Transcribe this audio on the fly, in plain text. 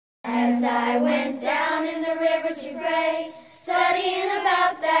As I went down in the river to pray, studying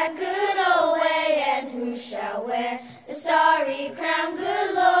about that good old way, and who shall wear the starry crown?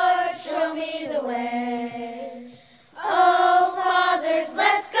 Good Lord, show me the way. Oh, fathers,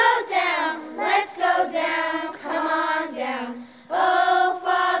 let's go down, come on down. Oh,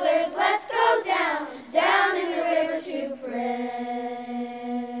 fathers, let's go down, down in the river to pray.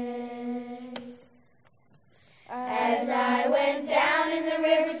 As I went down in the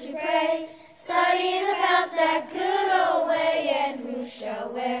river to pray, studying about that good old way, and who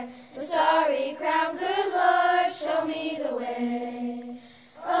shall wear the starry crown? Good Lord, show me the way.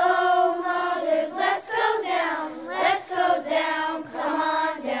 Oh, fathers, let's go down, come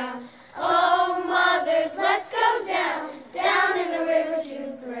on down. Oh, mothers, let's go down, down in the river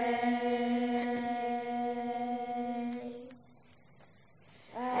to pray.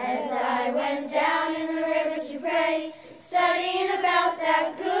 As I went down in the river to pray, studying about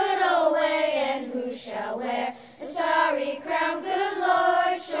that good old way, and who shall wear the starry crown? Good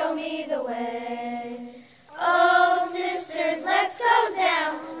Lord, show me the way. Oh, sisters, let's go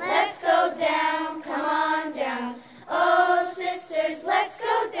down, come on down. Oh, sisters, let's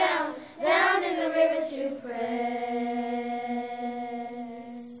go down, down in the river to pray.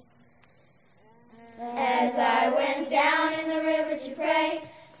 As I went down in the river to pray,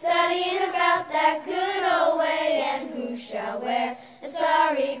 studying about that good old way, and who shall wear the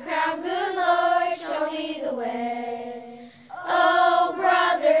starry crown? Good Lord, show me the way. Oh,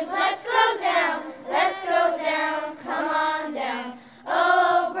 brothers, let's go down, come on down.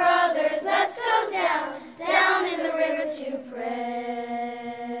 Oh, brothers, let's go down, down in the river to pray.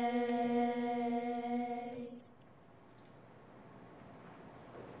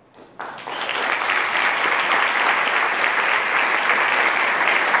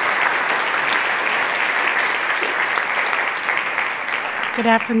 Good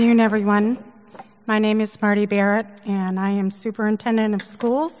afternoon, everyone. My name is Marty Barrett, and I am Superintendent of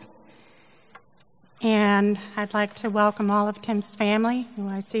Schools. And I'd like to welcome all of Tim's family, who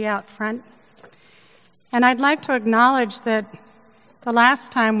I see out front. And I'd like to acknowledge that the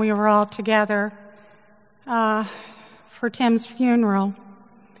last time we were all together for Tim's funeral,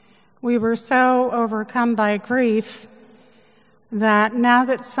 we were so overcome by grief that now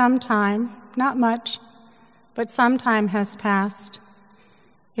that some time, not much, but some time has passed,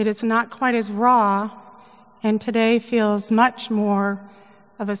 it is not quite as raw, and today feels much more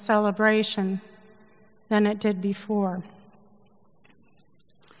of a celebration than it did before.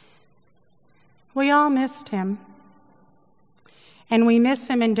 We all missed him, and we miss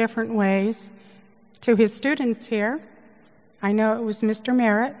him in different ways. To his students here, I know it was Mr.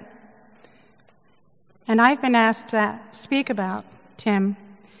 Merritt, and I've been asked to speak about Tim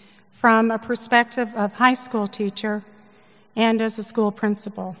from a perspective of high school teacher and as a school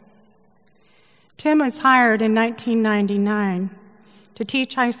principal. Tim was hired in 1999 to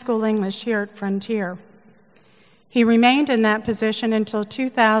teach high school English here at Frontier. He remained in that position until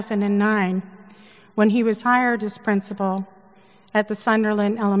 2009, when he was hired as principal at the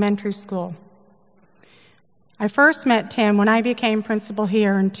Sunderland Elementary School. I first met Tim when I became principal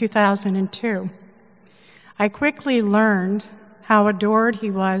here in 2002. I quickly learned how adored he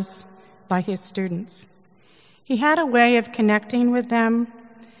was by his students. He had a way of connecting with them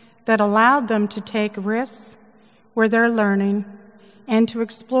that allowed them to take risks where they're learning and to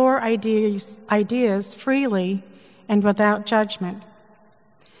explore ideas freely and without judgment.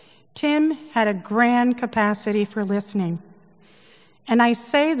 Tim had a grand capacity for listening, and I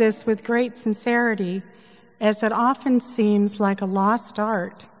say this with great sincerity, as it often seems like a lost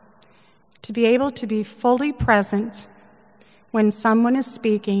art to be able to be fully present when someone is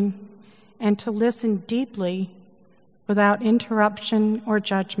speaking and to listen deeply without interruption or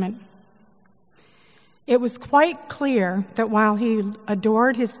judgment. It was quite clear that while he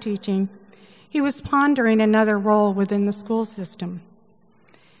adored his teaching, he was pondering another role within the school system.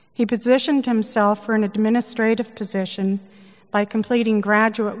 He positioned himself for an administrative position by completing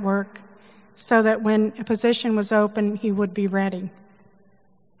graduate work so that when a position was open, he would be ready.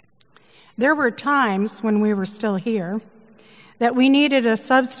 There were times when we were still here that we needed a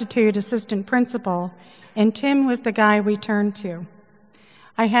substitute assistant principal, and Tim was the guy we turned to.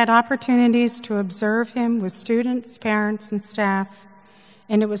 I had opportunities to observe him with students, parents, and staff,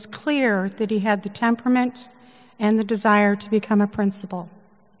 and it was clear that he had the temperament and the desire to become a principal.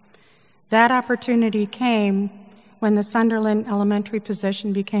 That opportunity came when the Sunderland Elementary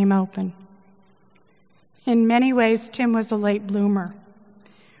position became open. In many ways, Tim was a late bloomer.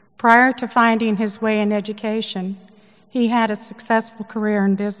 Prior to finding his way in education, he had a successful career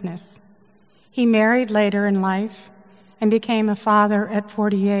in business. He married later in life and became a father at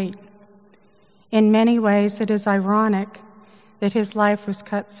 48. In many ways, it is ironic that his life was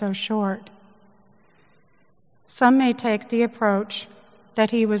cut so short. Some may take the approach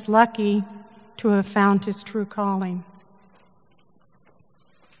that he was lucky to have found his true calling.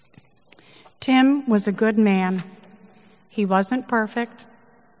 Tim was a good man. He wasn't perfect,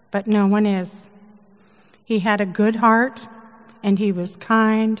 but no one is. He had a good heart, and he was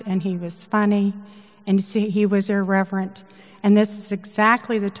kind, and he was funny, and he was irreverent. And this is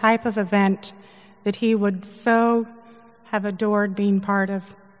exactly the type of event that he would so have adored being part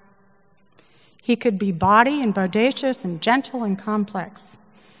of. He could be bawdy and bodacious and gentle and complex.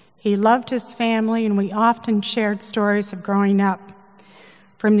 He loved his family, and we often shared stories of growing up,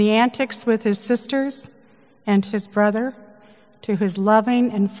 from the antics with his sisters and his brother to his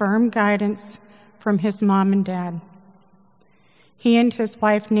loving and firm guidance from his mom and dad. He and his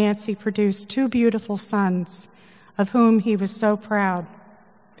wife Nancy produced 2 beautiful sons, of whom he was so proud.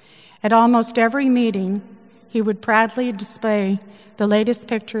 At almost every meeting, he would proudly display the latest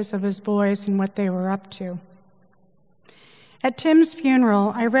pictures of his boys and what they were up to. At Tim's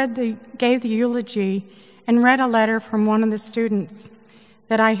funeral, I gave the eulogy and read a letter from one of the students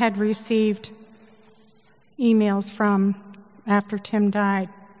that I had received emails from after Tim died.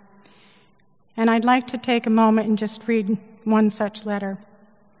 And I'd like to take a moment and just read one such letter.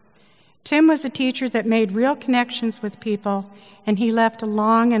 Tim was a teacher that made real connections with people, and he left a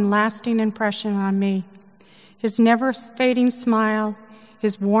long and lasting impression on me. His never-fading smile,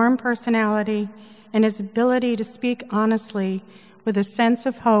 his warm personality, and his ability to speak honestly with a sense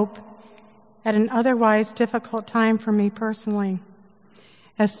of hope at an otherwise difficult time for me personally.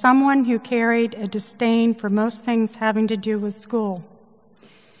 As someone who carried a disdain for most things having to do with school,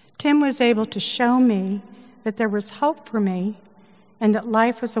 Tim was able to show me that there was hope for me and that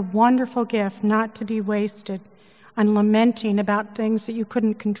life was a wonderful gift not to be wasted on lamenting about things that you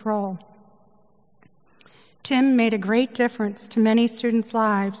couldn't control. Tim made a great difference to many students'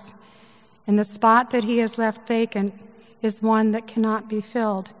 lives, and the spot that he has left vacant is one that cannot be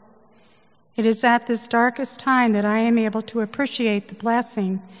filled. It is at this darkest time that I am able to appreciate the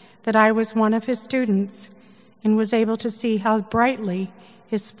blessing that I was one of his students and was able to see how brightly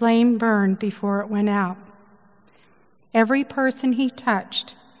his flame burned before it went out. Every person he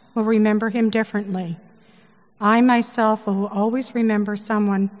touched will remember him differently. I myself will always remember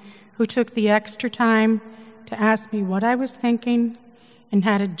someone who took the extra time to ask me what I was thinking and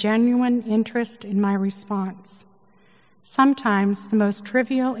had a genuine interest in my response. Sometimes the most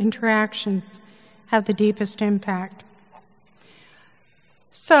trivial interactions have the deepest impact.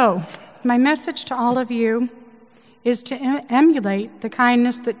 So, my message to all of you is to emulate the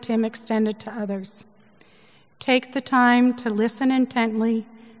kindness that Tim extended to others. Take the time to listen intently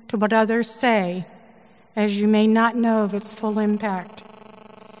to what others say, as you may not know of its full impact.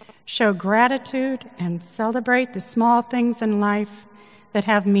 Show gratitude and celebrate the small things in life that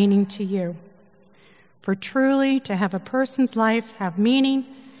have meaning to you. For truly to have a person's life have meaning,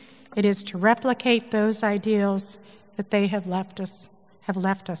 it is to replicate those ideals that they have left us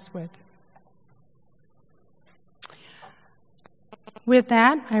with. With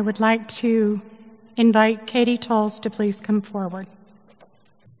that, I would like to invite Katie Tolles to please come forward.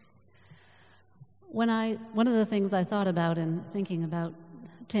 One of the things I thought about in thinking about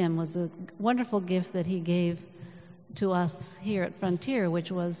Tim was a wonderful gift that he gave to us here at Frontier,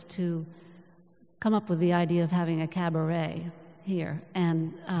 which was to come up with the idea of having a cabaret here.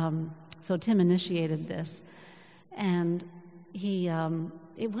 And so Tim initiated this. And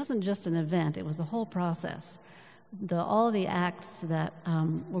it wasn't just an event, it was a whole process. All the acts that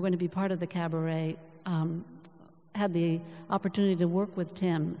were going to be part of the cabaret had the opportunity to work with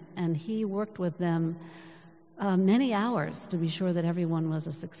Tim, and he worked with them many hours to be sure that everyone was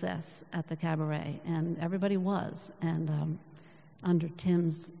a success at the cabaret, and everybody was, and under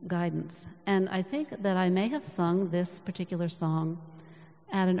Tim's guidance. And I think that I may have sung this particular song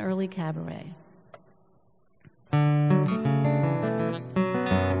at an early cabaret.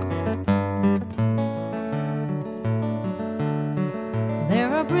 There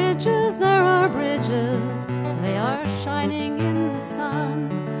are bridges, they are shining in the sun.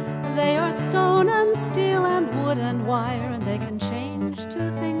 They are stone and steel and wood and wire, and they can change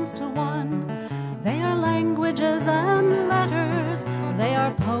 2 things to 1. They are languages and letters, they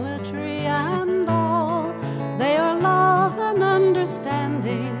are poetry and all. They are love and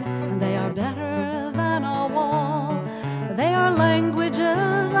understanding, and they are better than a wall. They are languages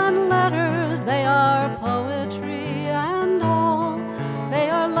and letters, they are poetry and all. They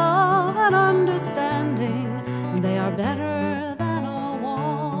are love and understanding, and they are better than a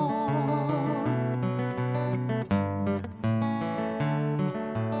wall.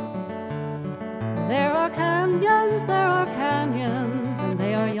 There are canyons, and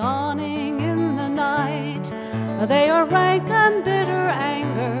they are yawning in the night. They are rank and bitter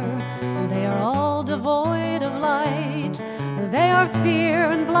anger, and they are all devoid of light. They are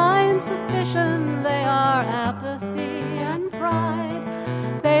fear and blind suspicion, they are apathy and pride.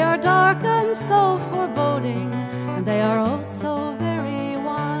 They are dark and so foreboding, and they are oh so very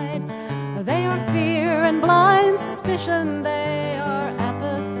wide. They are fear and blind suspicion, they are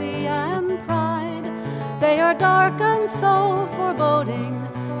apathy and pride. They are dark and so foreboding,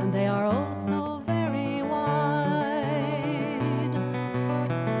 and they are oh so very wide.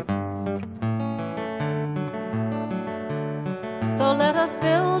 So let us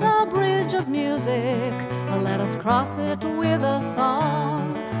build a bridge of music, let us cross it with a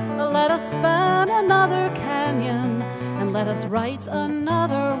song. Let us span another canyon, and let us right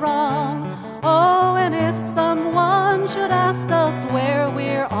another wrong. Oh, and if someone should ask us where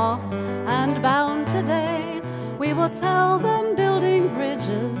we're off and bound today, we will tell them building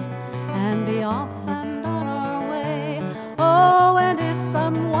bridges and be off and on our way. Oh, and if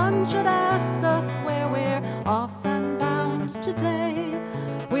someone should ask us where we're off and bound today,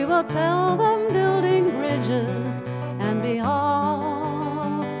 we will tell them building bridges and be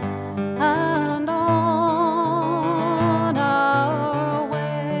off and on our way.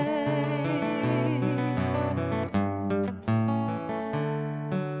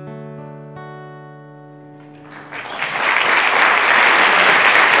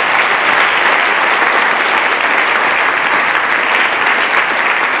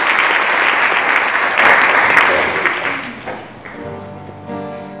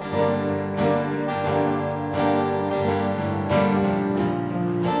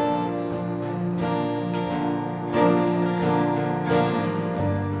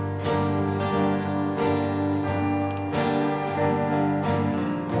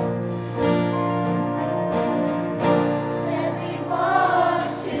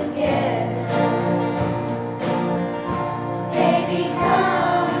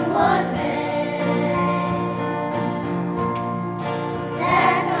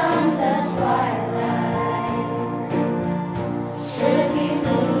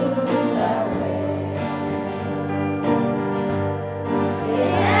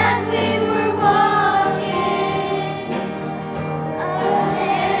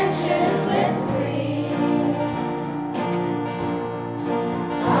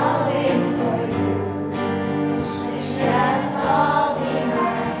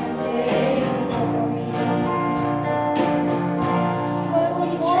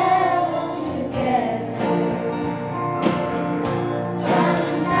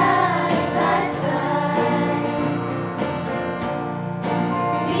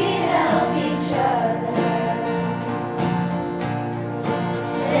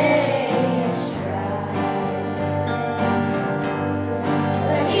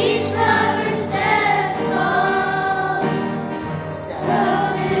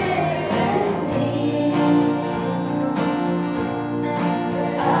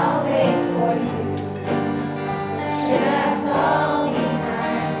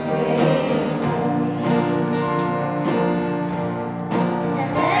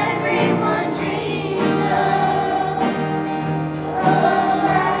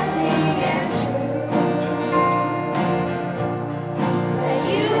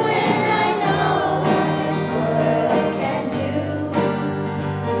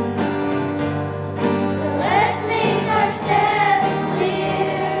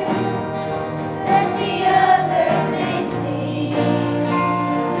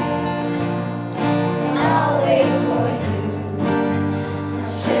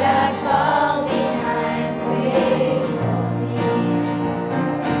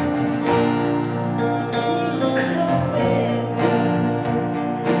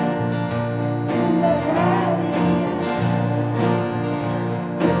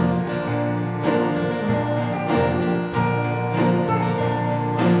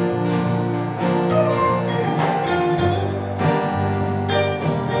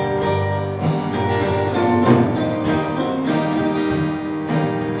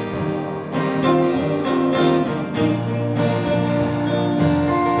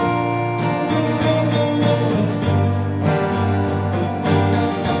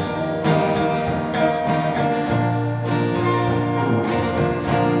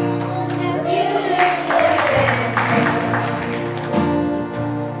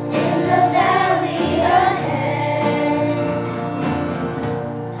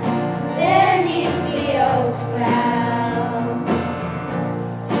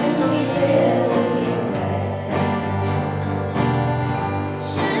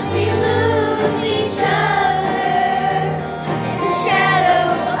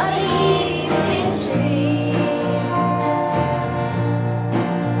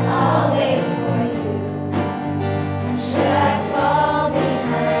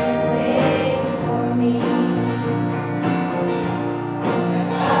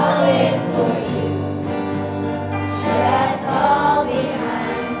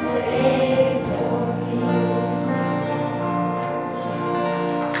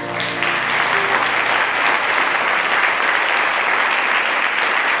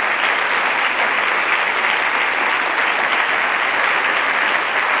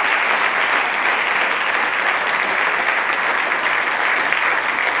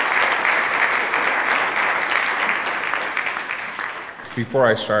 Before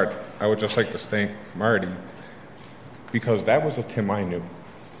I start, I would just like to thank Marty, because that was a Tim I knew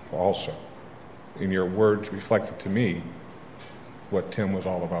also. And your words reflected to me what Tim was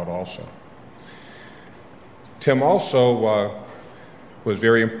all about also. Tim also was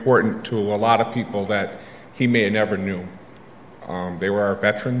very important to a lot of people that he may have never knew. They were our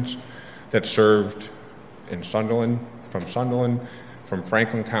veterans that served in Sunderland, from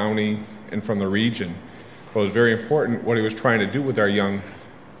Franklin County, and from the region. It was very important what he was trying to do with our young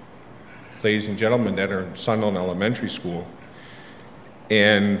ladies and gentlemen that are in Sunderland Elementary School.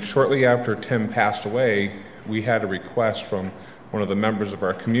 And shortly after Tim passed away, we had a request from one of the members of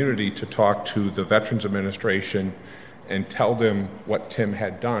our community to talk to the Veterans Administration and tell them what Tim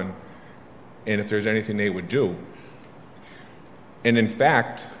had done and if there's anything they would do. And in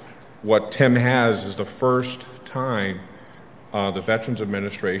fact, what Tim has is the first time the Veterans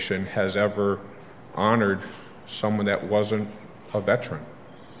Administration has ever honored someone that wasn't a veteran.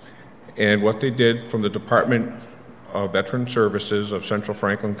 And what they did from the Department of Veteran Services of Central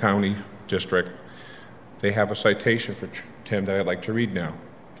Franklin County District, they have a citation for Tim that I'd like to read now.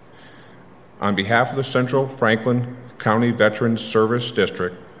 On behalf of the Central Franklin County Veterans Service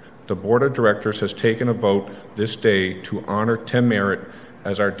District, the Board of Directors has taken a vote this day to honor Tim Merritt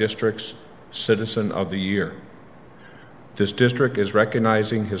as our district's Citizen of the Year. This district is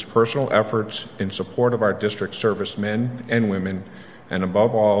recognizing his personal efforts in support of our district servicemen and women, and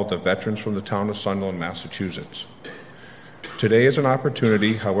above all, the veterans from the town of Sunderland, Massachusetts. Today is an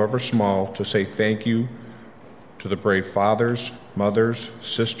opportunity, however small, to say thank you to the brave fathers, mothers,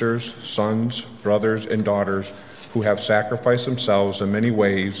 sisters, sons, brothers, and daughters who have sacrificed themselves in many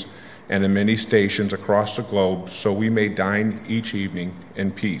ways and in many stations across the globe so we may dine each evening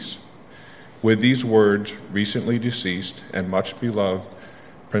in peace. With these words, recently deceased and much beloved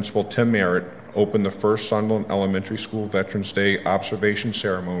Principal Tim Merritt opened the first Sunderland Elementary School Veterans Day observation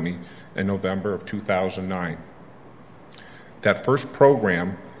ceremony in November of 2009. That first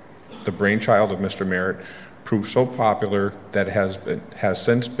program, the brainchild of Mr. Merritt, proved so popular that it has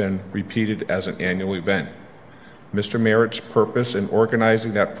since been repeated as an annual event. Mr. Merritt's purpose in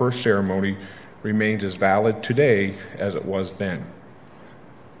organizing that first ceremony remains as valid today as it was then: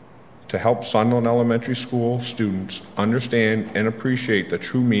 to help Sunderland Elementary School students understand and appreciate the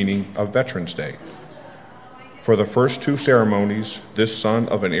true meaning of Veterans Day. For the first two ceremonies, this son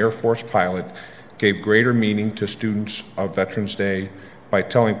of an Air Force pilot gave greater meaning to students of Veterans Day by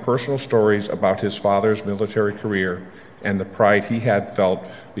telling personal stories about his father's military career and the pride he had felt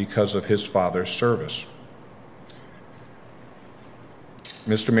because of his father's service.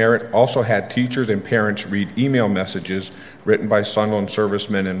 Mr. Merritt also had teachers and parents read email messages written by Sunderland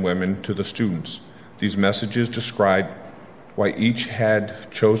servicemen and women to the students. These messages described why each had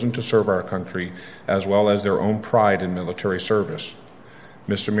chosen to serve our country, as well as their own pride in military service.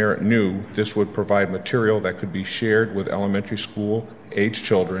 Mr. Merritt knew this would provide material that could be shared with elementary school-age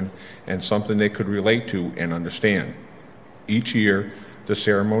children and something they could relate to and understand. Each year, the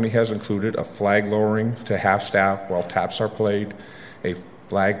ceremony has included a flag lowering to half-staff while taps are played, a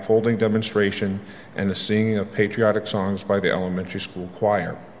flag folding demonstration, and the singing of patriotic songs by the elementary school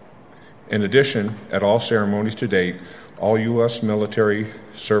choir. In addition, at all ceremonies to date, all U.S. military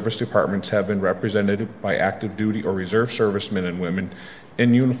service departments have been represented by active duty or reserve servicemen and women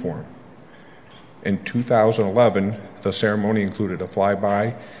in uniform. In 2011, the ceremony included a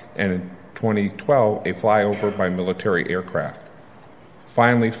flyby, and in 2012, a flyover by military aircraft.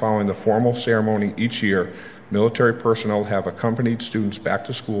 Finally, following the formal ceremony each year, military personnel have accompanied students back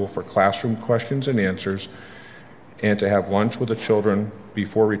to school for classroom questions and answers and to have lunch with the children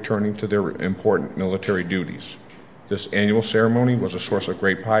before returning to their important military duties. This annual ceremony was a source of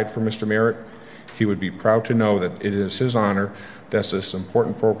great pride for Mr. Merritt. He would be proud to know that it is his honor that this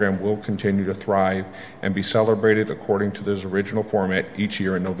important program will continue to thrive and be celebrated according to this original format each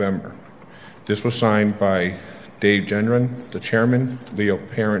year in November. This was signed by Dave Gendron, the chairman, Leo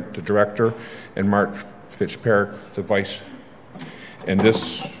Parent, the director, and Mark Fitzpatrick, the vice. And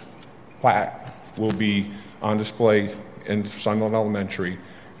this plaque will be on display in Sunderland Elementary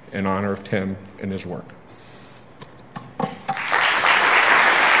in honor of Tim and his work.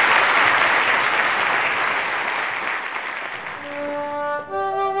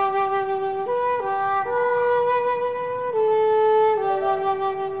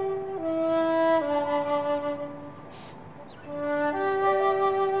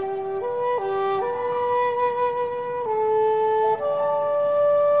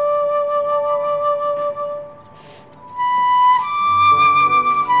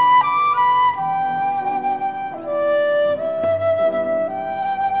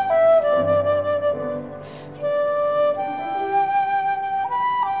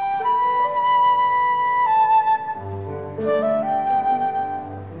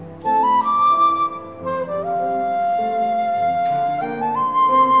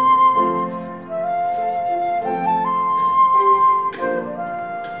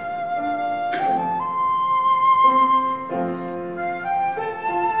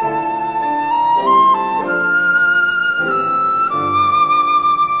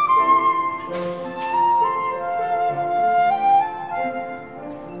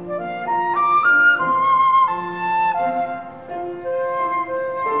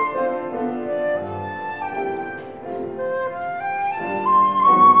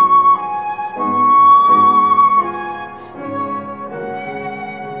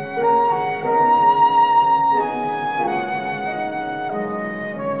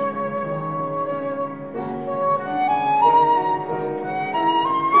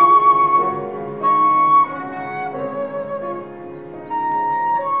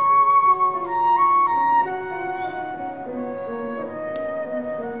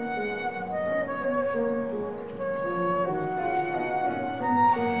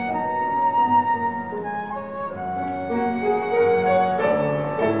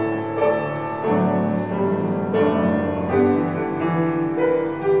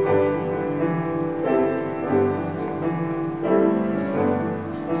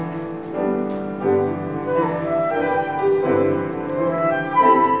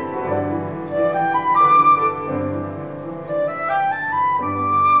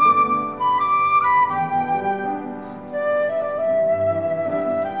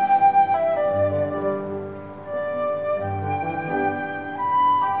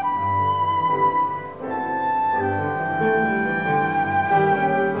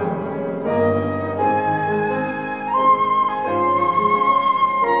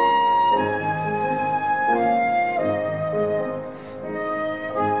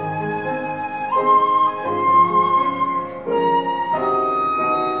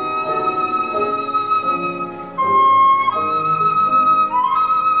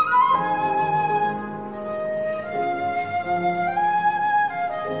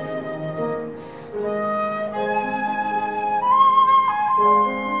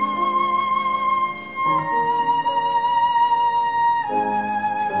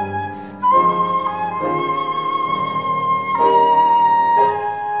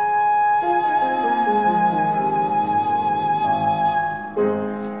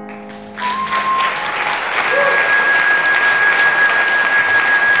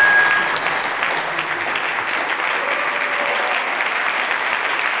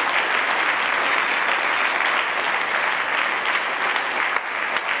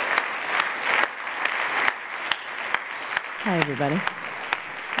 everybody.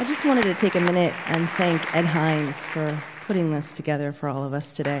 I just wanted to take a minute and thank Ed Hines for putting this together for all of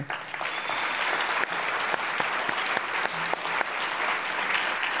us today.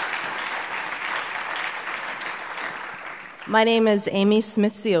 My name is Amy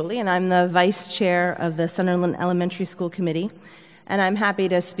Smith-Zioli, and I'm the Vice Chair of the Sunderland Elementary School Committee, and I'm happy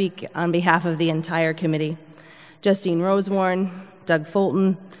to speak on behalf of the entire committee. Justine Rosewarne, Doug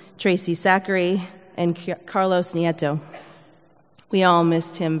Fulton, Tracy Zachary, and Carlos Nieto. We all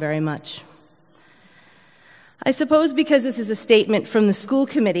missed him very much. I suppose because this is a statement from the school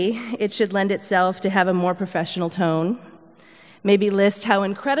committee, it should lend itself to have a more professional tone, maybe list how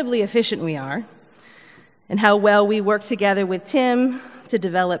incredibly efficient we are, and how well we work together with Tim to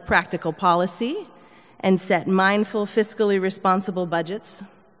develop practical policy and set mindful, fiscally responsible budgets,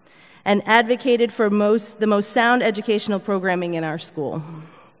 and advocated for the most sound educational programming in our school.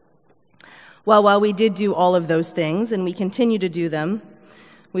 While we did do all of those things, and we continue to do them,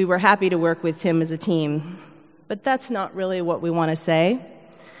 we were happy to work with Tim as a team. But that's not really what we want to say.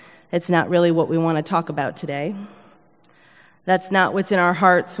 It's not really what we want to talk about today. That's not what's in our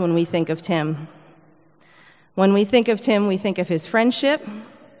hearts when we think of Tim. When we think of Tim, we think of his friendship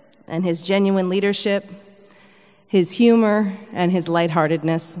and his genuine leadership, his humor and his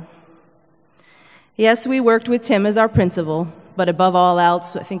lightheartedness. Yes, we worked with Tim as our principal, but above all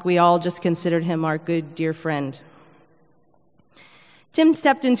else, I think we all just considered him our good, dear friend. Tim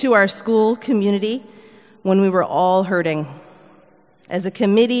stepped into our school community when we were all hurting. As a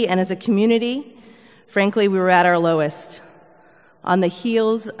committee and as a community, frankly, we were at our lowest. On the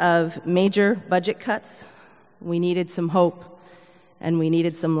heels of major budget cuts, we needed some hope, and we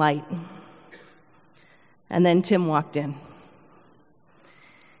needed some light. And then Tim walked in.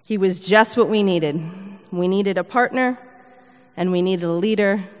 He was just what we needed. We needed a partner, and we needed a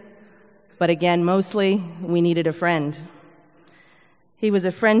leader, but again, mostly, we needed a friend. He was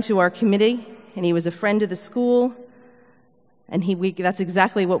a friend to our committee, and he was a friend to the school, and that's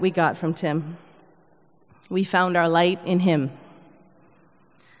exactly what we got from Tim. We found our light in him.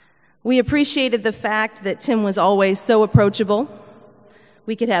 We appreciated the fact that Tim was always so approachable.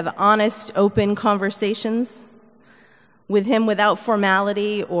 We could have honest, open conversations with him without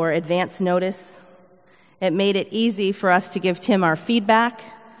formality or advance notice. It made it easy for us to give Tim our feedback,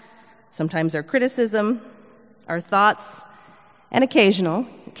 sometimes our criticism, our thoughts, and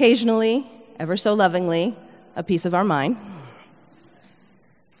occasionally, ever so lovingly, a piece of our mind.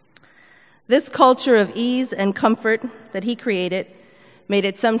 This culture of ease and comfort that he created made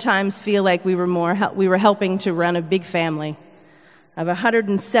it sometimes feel like we were helping to run a big family of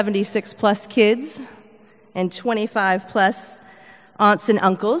 176 plus kids and 25 plus aunts and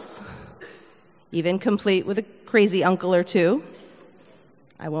uncles, even complete with a crazy uncle or two.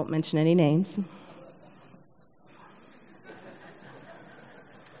 I won't mention any names.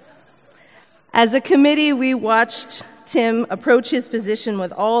 As a committee, we watched Tim approach his position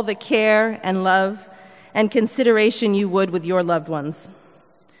with all the care and love and consideration you would with your loved ones.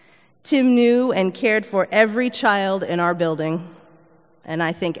 Tim knew and cared for every child in our building, and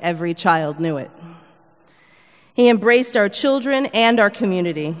I think every child knew it. He embraced our children and our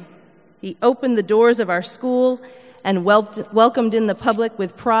community. He opened the doors of our school and welcomed in the public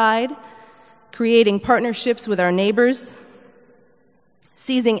with pride, creating partnerships with our neighbors,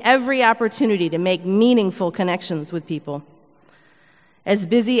 seizing every opportunity to make meaningful connections with people. As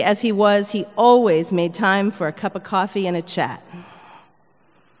busy as he was, he always made time for a cup of coffee and a chat.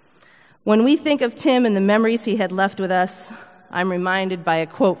 When we think of Tim and the memories he had left with us, I'm reminded by a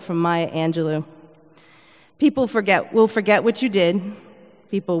quote from Maya Angelou. People will forget what you did,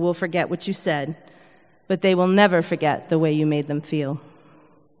 people will forget what you said, but they will never forget the way you made them feel.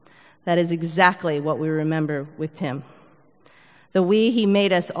 That is exactly what we remember with Tim. The way he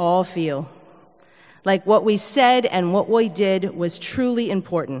made us all feel. Like what we said and what we did was truly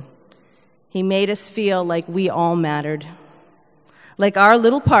important. He made us feel like we all mattered. Like our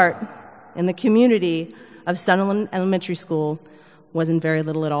little part in the community of Sunderland Elementary School wasn't very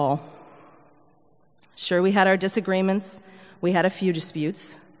little at all. Sure, we had our disagreements, we had a few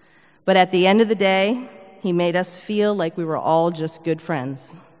disputes, but at the end of the day, he made us feel like we were all just good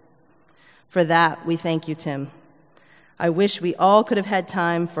friends. For that, we thank you, Tim. I wish we all could have had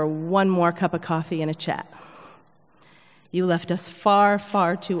time for one more cup of coffee and a chat. You left us far,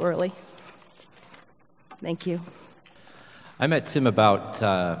 far too early. Thank you. I met Tim about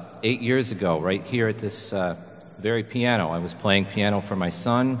 8 years ago, right here at this very piano. I was playing piano for my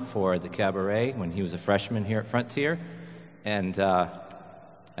son for the cabaret when he was a freshman here at Frontier. And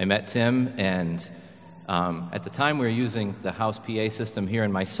I met Tim, and At the time, we were using the house PA system here,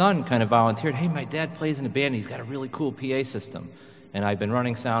 and my son kind of volunteered, hey, my dad plays in a band, he's got a really cool PA system. And I've been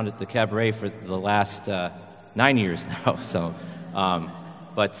running sound at the cabaret for the last 9 years now. So,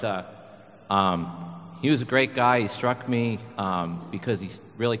 he was a great guy. He struck me because he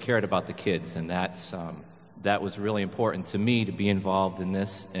really cared about the kids, and that was really important to me to be involved in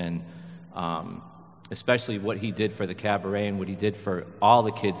this, and especially what he did for the cabaret and what he did for all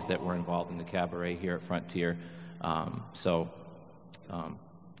the kids that were involved in the cabaret here at Frontier. I'm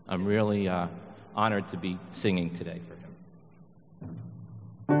really honored to be singing today for him.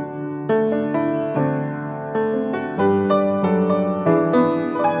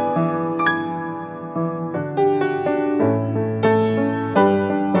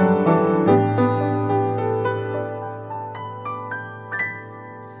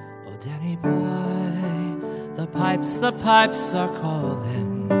 The pipes are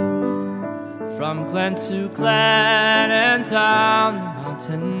calling from glen to glen and down the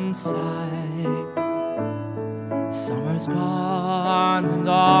mountainside. Summer's gone and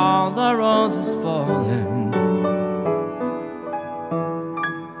all the roses falling.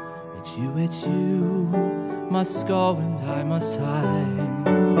 It's you must go and I must hide.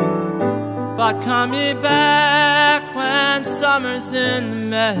 But come ye back when summer's in the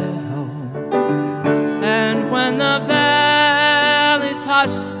meadow, and when the valley's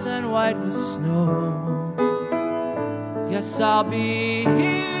hushed and white with snow. Yes, I'll be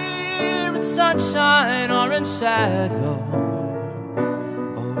here in sunshine or in shadow.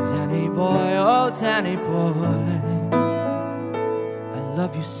 Oh, Danny boy, I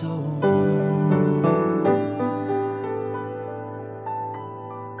love you so.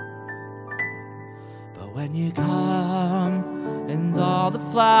 But when you come and all the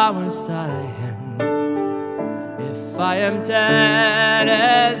flowers dying, if I am dead,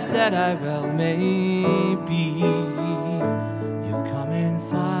 as dead I well may be, you come and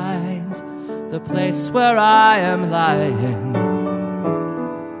find the place where I am lying,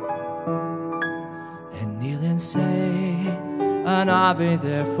 and kneel and say an Ave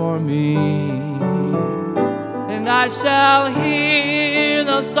there for me, and I shall hear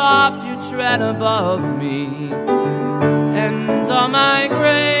the soft you tread above me, and on my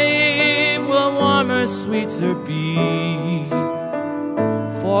grave will warmer, sweeter be.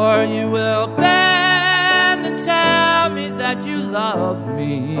 For you will bend and tell me that you love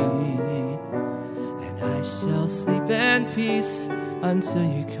me, and I shall sleep in peace until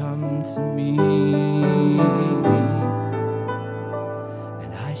you come to me.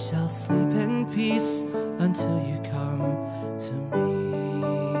 And I shall sleep in peace until you come to me.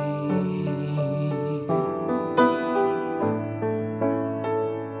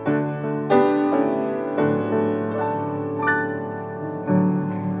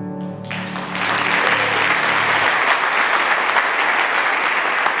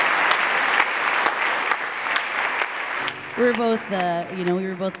 We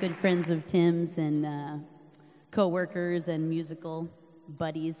were both good friends of Tim's and co-workers and musical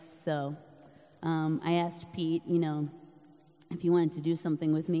buddies. So I asked Pete, if he wanted to do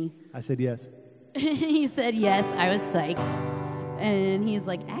something with me. I said yes. He said yes. I was psyched. And he's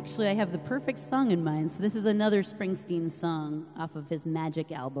like, actually, I have the perfect song in mind. So this is another Springsteen song off of his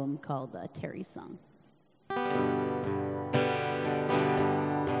Magic album called Terry's Song.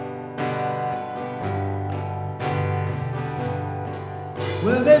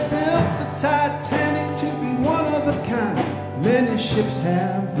 Well, they built the Titanic to be one of a kind. Many ships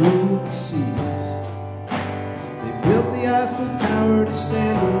have ruled the seas. They built the Eiffel Tower to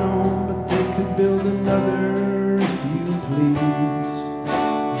stand alone, but they could build another if you please.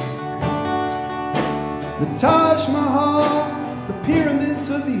 The Taj Mahal, the pyramids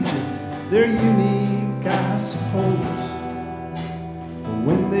of Egypt, they're unique, I suppose. But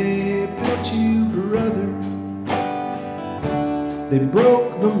when they built you, brother, they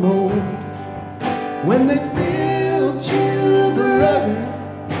broke the mold. When they built you, brother,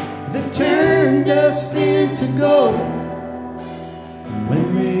 they turned dust into gold.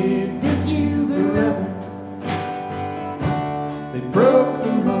 When they built you, brother, they broke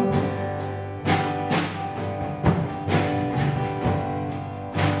the mold.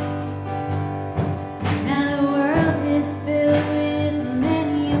 Now the world is filled with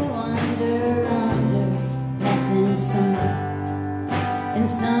many wander under passing sun. And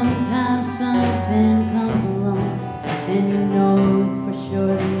sometimes something comes along, and you know it's for sure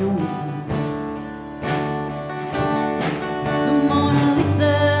the only one. The Mona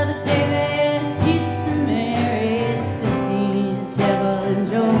Lisa, the David, Jesus and Mary, Sistine, Jebel and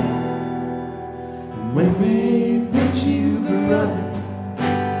Joe. When they built you, brother,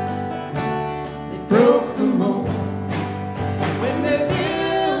 they broke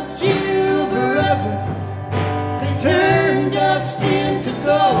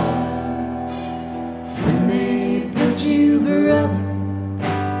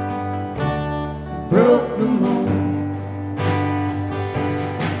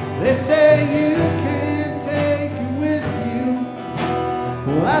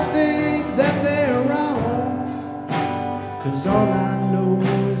think that they're wrong, 'cause all I know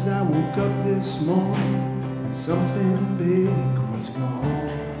is I woke up this morning and something big was gone.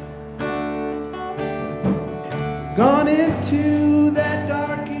 Gone into that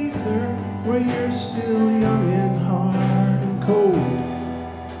dark ether where you're still young and hard and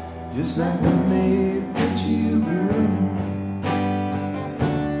cold, just like the maid that you brother.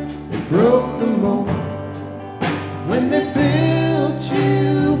 They broke the mold when they built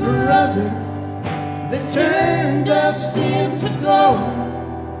you, brother. They turned dust into gold.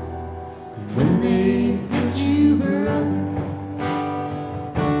 When they built you, brother,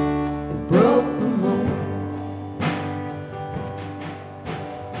 they broke the mold.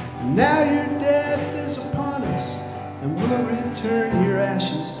 Now your death is upon us, and we'll return your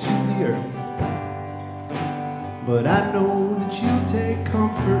ashes to the earth. But I know that you take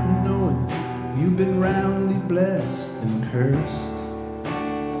comfort in knowing you've been roundly blessed and cursed.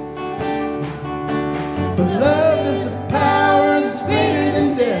 But love is a power that's greater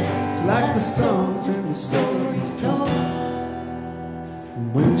than death. It's like the songs and the stories told.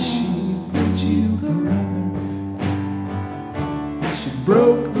 And when she built you, brother, she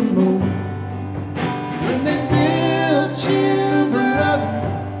broke the mold. When they built you, brother,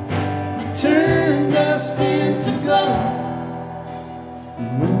 they turned dust into gold. And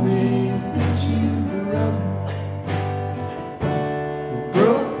when they built you, brother, they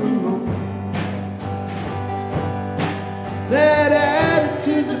broke the mold. That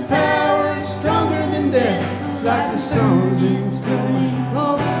attitude's of power is stronger than death. It's like the songs in Stone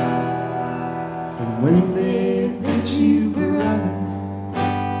Cold. And when they built you, brother,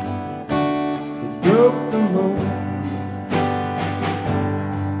 they broke the mold.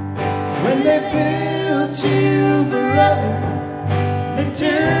 When they built you, brother, they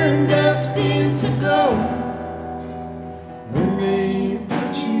turned dust into gold. When they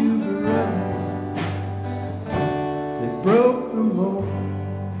built you, brother, they broke the mold.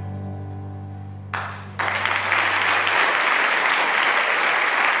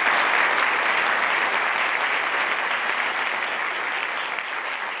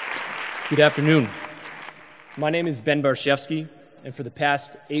 Good afternoon. My name is Ben Barshevsky, and for the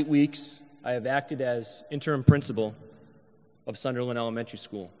past 8 weeks, I have acted as interim principal of Sunderland Elementary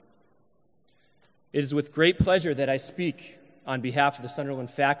School. It is with great pleasure that I speak on behalf of the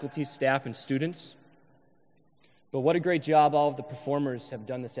Sunderland faculty, staff, and students. But what a great job all of the performers have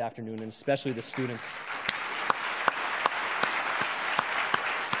done this afternoon, and especially the students.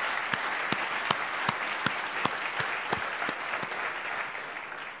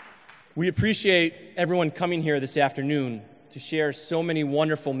 We appreciate everyone coming here this afternoon to share so many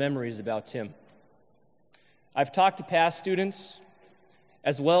wonderful memories about Tim. I've talked to past students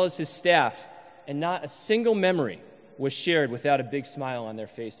as well as his staff, and not a single memory was shared without a big smile on their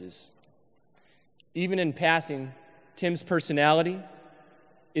faces. Even in passing, Tim's personality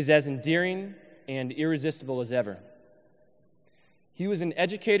is as endearing and irresistible as ever. He was an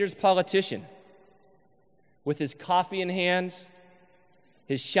educator's politician with his coffee in hand,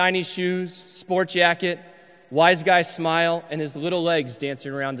 his shiny shoes, sport jacket, wise guy smile, and his little legs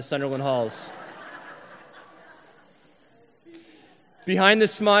dancing around the Sunderland halls. Behind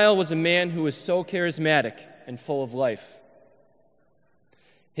this smile was a man who was so charismatic and full of life.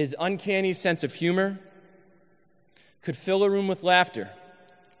 His uncanny sense of humor could fill a room with laughter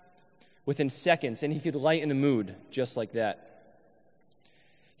within seconds, and he could lighten a mood just like that.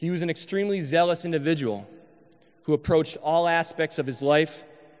 He was an extremely zealous individual who approached all aspects of his life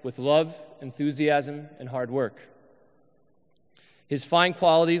with love, enthusiasm, and hard work. His fine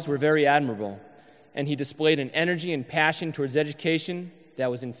qualities were very admirable, and he displayed an energy and passion towards education that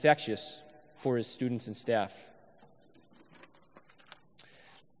was infectious for his students and staff.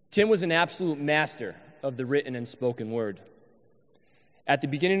 Tim was an absolute master of the written and spoken word. At the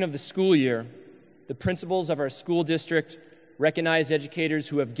beginning of the school year, the principals of our school district recognized educators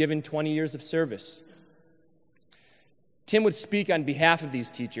who have given 20 years of service. Tim would speak on behalf of these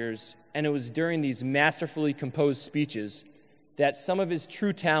teachers, and it was during these masterfully composed speeches that some of his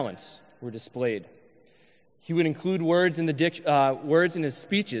true talents were displayed. He would include words in his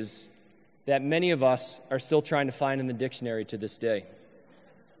speeches that many of us are still trying to find in the dictionary to this day.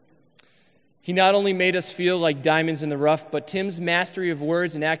 He not only made us feel like diamonds in the rough, but Tim's mastery of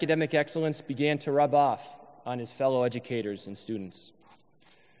words and academic excellence began to rub off on his fellow educators and students.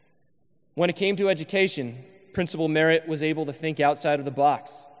 When it came to education, Principal Merritt was able to think outside of the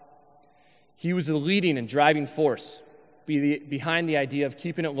box. He was the leading and driving force behind the idea of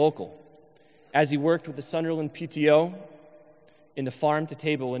keeping it local, as he worked with the Sunderland PTO in the Farm to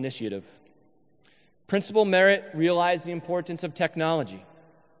Table initiative. Principal Merritt realized the importance of technology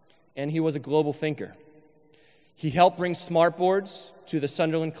and he was a global thinker. He helped bring smartboards to the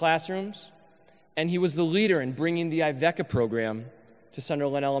Sunderland classrooms, and he was the leader in bringing the IVECA program to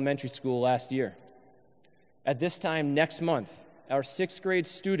Sunderland Elementary School last year. At this time next month, our 6th grade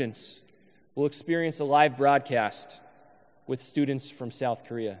students will experience a live broadcast with students from South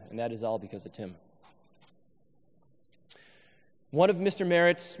Korea, and that is all because of Tim. One of Mr.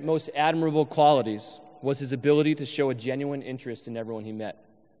 Merritt's most admirable qualities was his ability to show a genuine interest in everyone he met.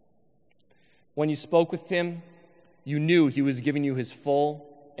 When you spoke with Tim, you knew he was giving you his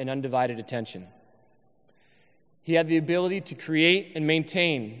full and undivided attention. He had the ability to create and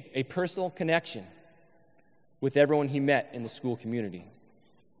maintain a personal connection with everyone he met in the school community.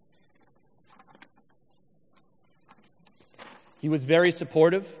 He was very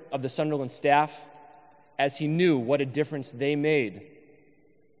supportive of the Sunderland staff, as he knew what a difference they made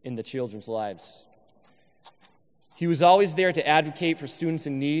in the children's lives. He was always there to advocate for students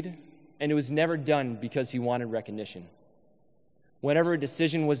in need, and it was never done because he wanted recognition. Whenever a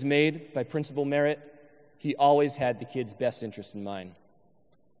decision was made by Principal Merritt, he always had the kids' best interest in mind.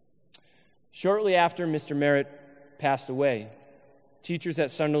 Shortly after Mr. Merritt passed away, teachers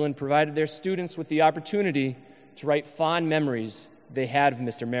at Sunderland provided their students with the opportunity to write fond memories they had of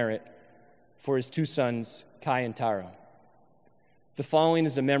Mr. Merritt for his 2 sons, Kai and Taro. The following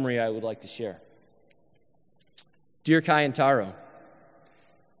is a memory I would like to share. Dear Kai and Taro,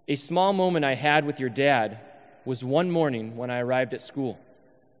 a small moment I had with your dad was one morning when I arrived at school.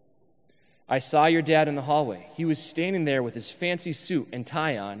 I saw your dad in the hallway. He was standing there with his fancy suit and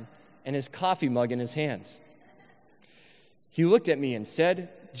tie on and his coffee mug in his hands. He looked at me and said,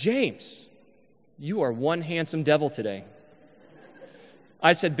 "James, you are one handsome devil today."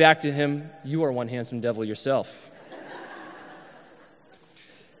 I said back to him, "You are one handsome devil yourself."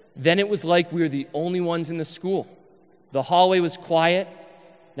 Then it was like we were the only ones in the school. The hallway was quiet,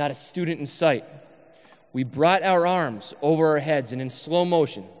 not a student in sight. We brought our arms over our heads, and in slow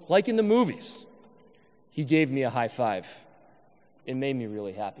motion, like in the movies, he gave me a high five. It made me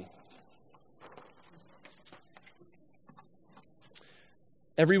really happy.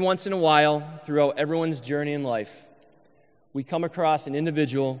 Every once in a while, throughout everyone's journey in life, we come across an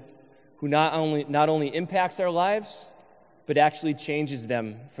individual who not only impacts our lives, but actually changes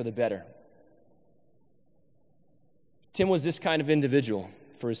them for the better. Tim was this kind of individual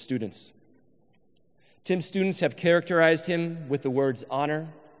for his students. Tim's students have characterized him with the words honor,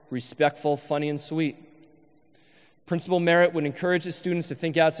 respectful, funny, and sweet. Principal Merritt would encourage his students to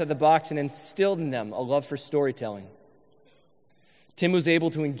think outside the box and instilled in them a love for storytelling. Tim was able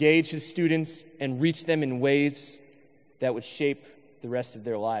to engage his students and reach them in ways that would shape the rest of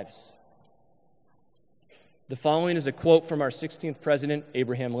their lives. The following is a quote from our 16th president,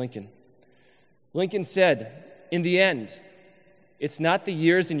 Abraham Lincoln. Lincoln said, "In the end, it's not the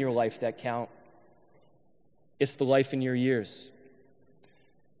years in your life that count. It's the life in your years."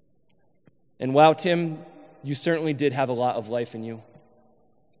 And wow, Tim, you certainly did have a lot of life in you.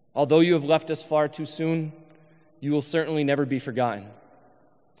 Although you have left us far too soon, you will certainly never be forgotten.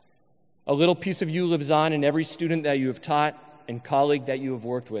 A little piece of you lives on in every student that you have taught and colleague that you have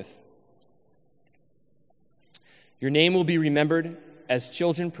worked with. Your name will be remembered as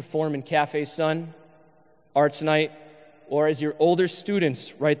children perform in Cafe Sun, Arts Night, or as your older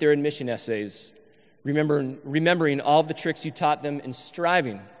students write their admission essays, remembering all of the tricks you taught them and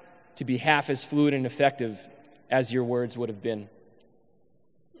striving to be half as fluid and effective as your words would have been.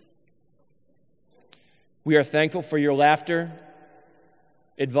 We are thankful for your laughter,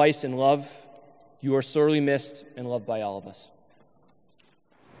 advice, and love. You are sorely missed and loved by all of us.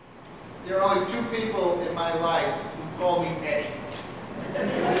 There are only 2 people in my life who call me Eddie.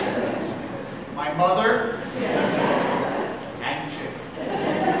 My mother and Tim.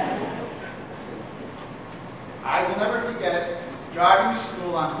 I will never forget driving to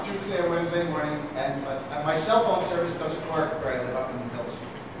school on Tuesday or Wednesday morning, and my cell phone service doesn't work where I live up in the hills.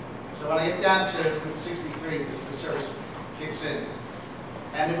 So when I get down to Route 63, the service kicks in.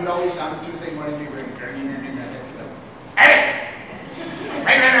 And it would always sound Tuesday morning, be ringing. Eddie!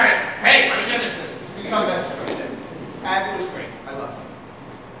 Hey, what are you doing to this? Some message from Tim. And it was great. I loved it.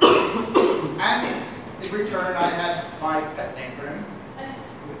 And in return, I had my pet name for him,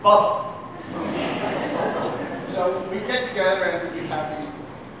 Bubba. So we get together and we have these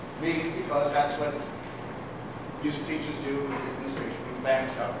meetings because that's what music teachers do, administration, band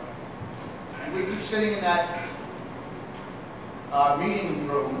stuff. And we'd be sitting in that meeting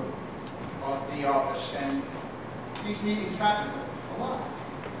room of the office, and these meetings happen a lot.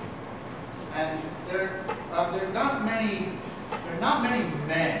 And there are not many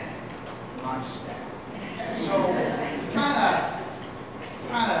men on staff. So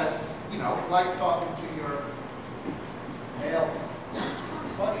kind of you know, like talking to your male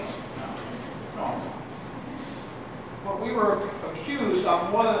buddies. No. But we were accused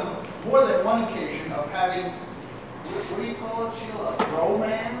on more than one occasion of having, what do you call it, Sheila? A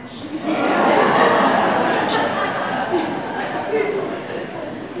romance?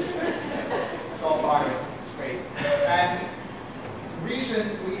 It's all part of it. It's great. And the reason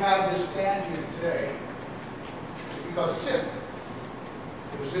we have this band here today is because of Tim.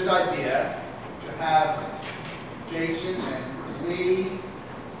 It was his idea to have Jason and Lee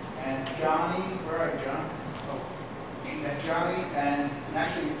and Johnny, where are you, John? And Johnny, and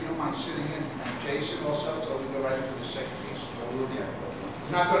actually, if you don't mind sitting in, and Jason also, so we go right into the second piece. So we'll, yeah.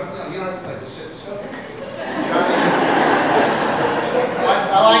 You're not going to, you don't have to play the sit. So, Johnny,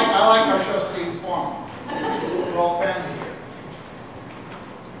 I like our shows to be informal. We're all family here.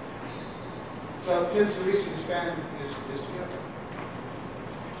 So Tim's the reason this band is together.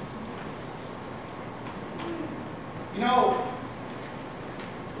 You know,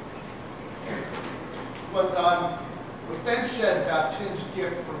 what Ben said about Tim's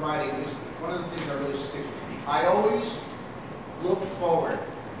gift for writing is one of the things that really sticks with me. I always looked forward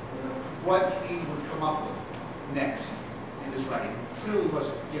to what he would come up with next in his writing. He truly was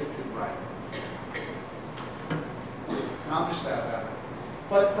a gifted writer. And I'll miss that about it.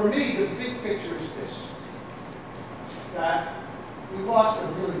 But for me, the big picture is this, that we lost a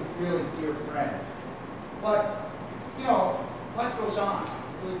really, really dear friend. But, you know, life goes on. It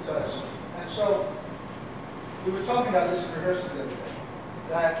really does. And so, we were talking about this in rehearsal the other day,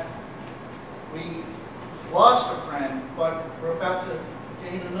 that we lost a friend, but we're about to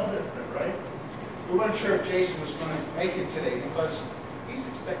gain another friend, right? We weren't sure if Jason was going to make it today because he's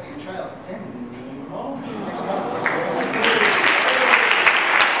expecting a child any moment.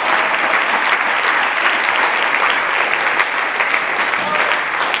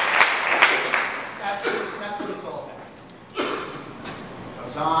 That's what it's all about. It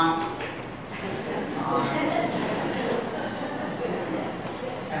goes on.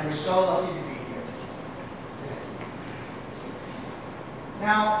 And we're so lucky to be here today.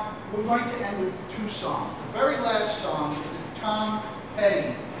 Now, we're going to end with two songs. The very last song is a Tom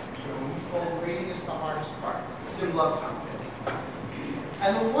Petty tune called Reading is the Hardest Part. Tim loved Tom Petty.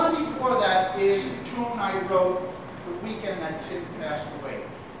 And the one before that is a tune I wrote the weekend that Tim passed away.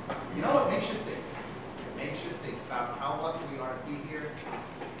 You know, it makes you think. It makes you think about how lucky we are to be here.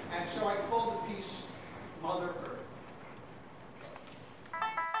 And so I called the piece Mother Earth.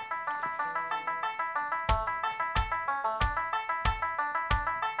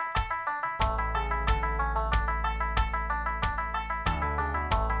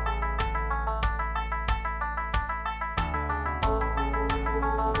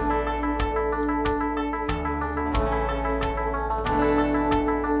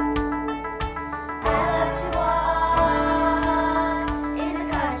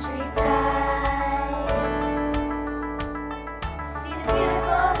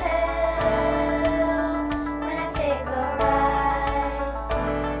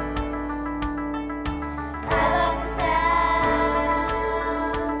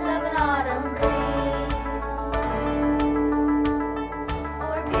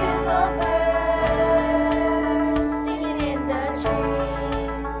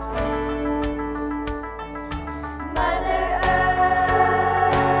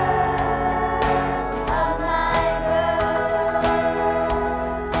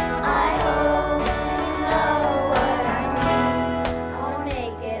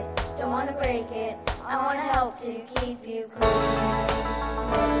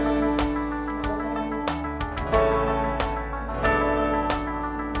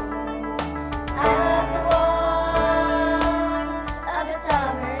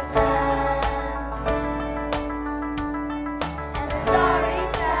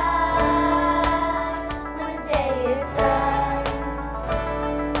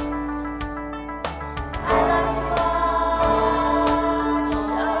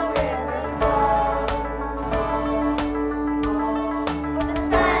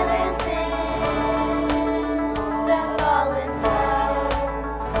 Silence.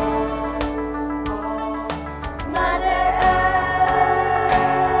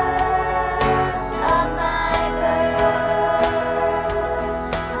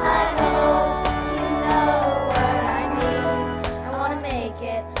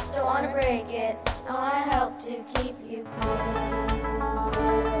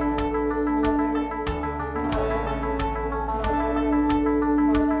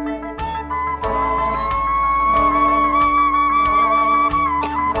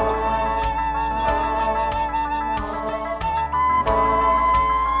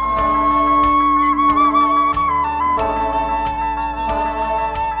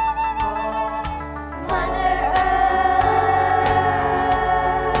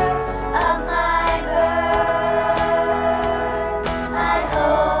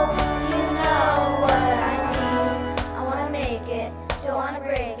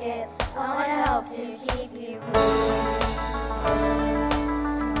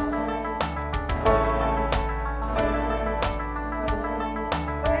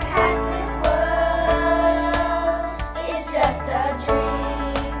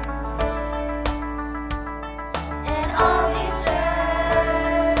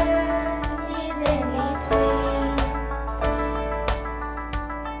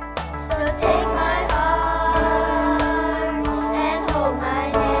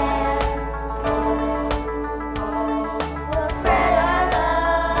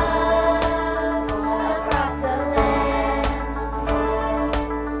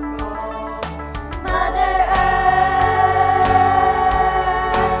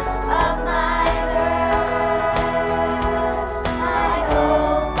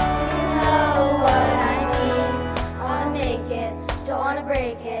 wanna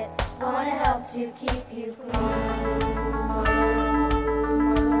break it, I wanna help to keep you clean.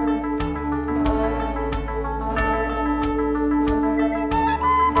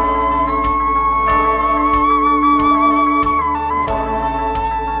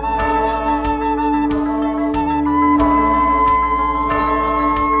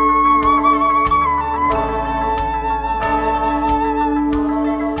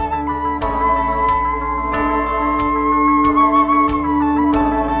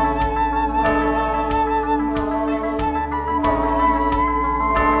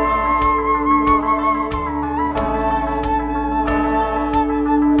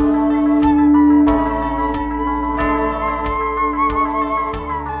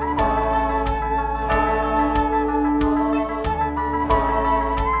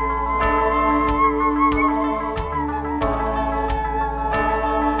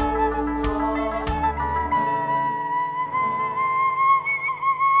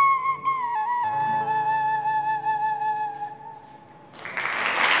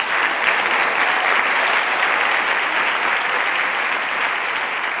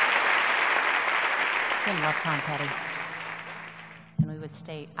 Tim loved Tom Petty, and we would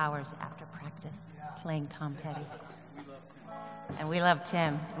stay hours after practice playing Tom Petty. And we loved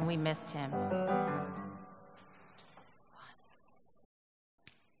Tim, and we missed him.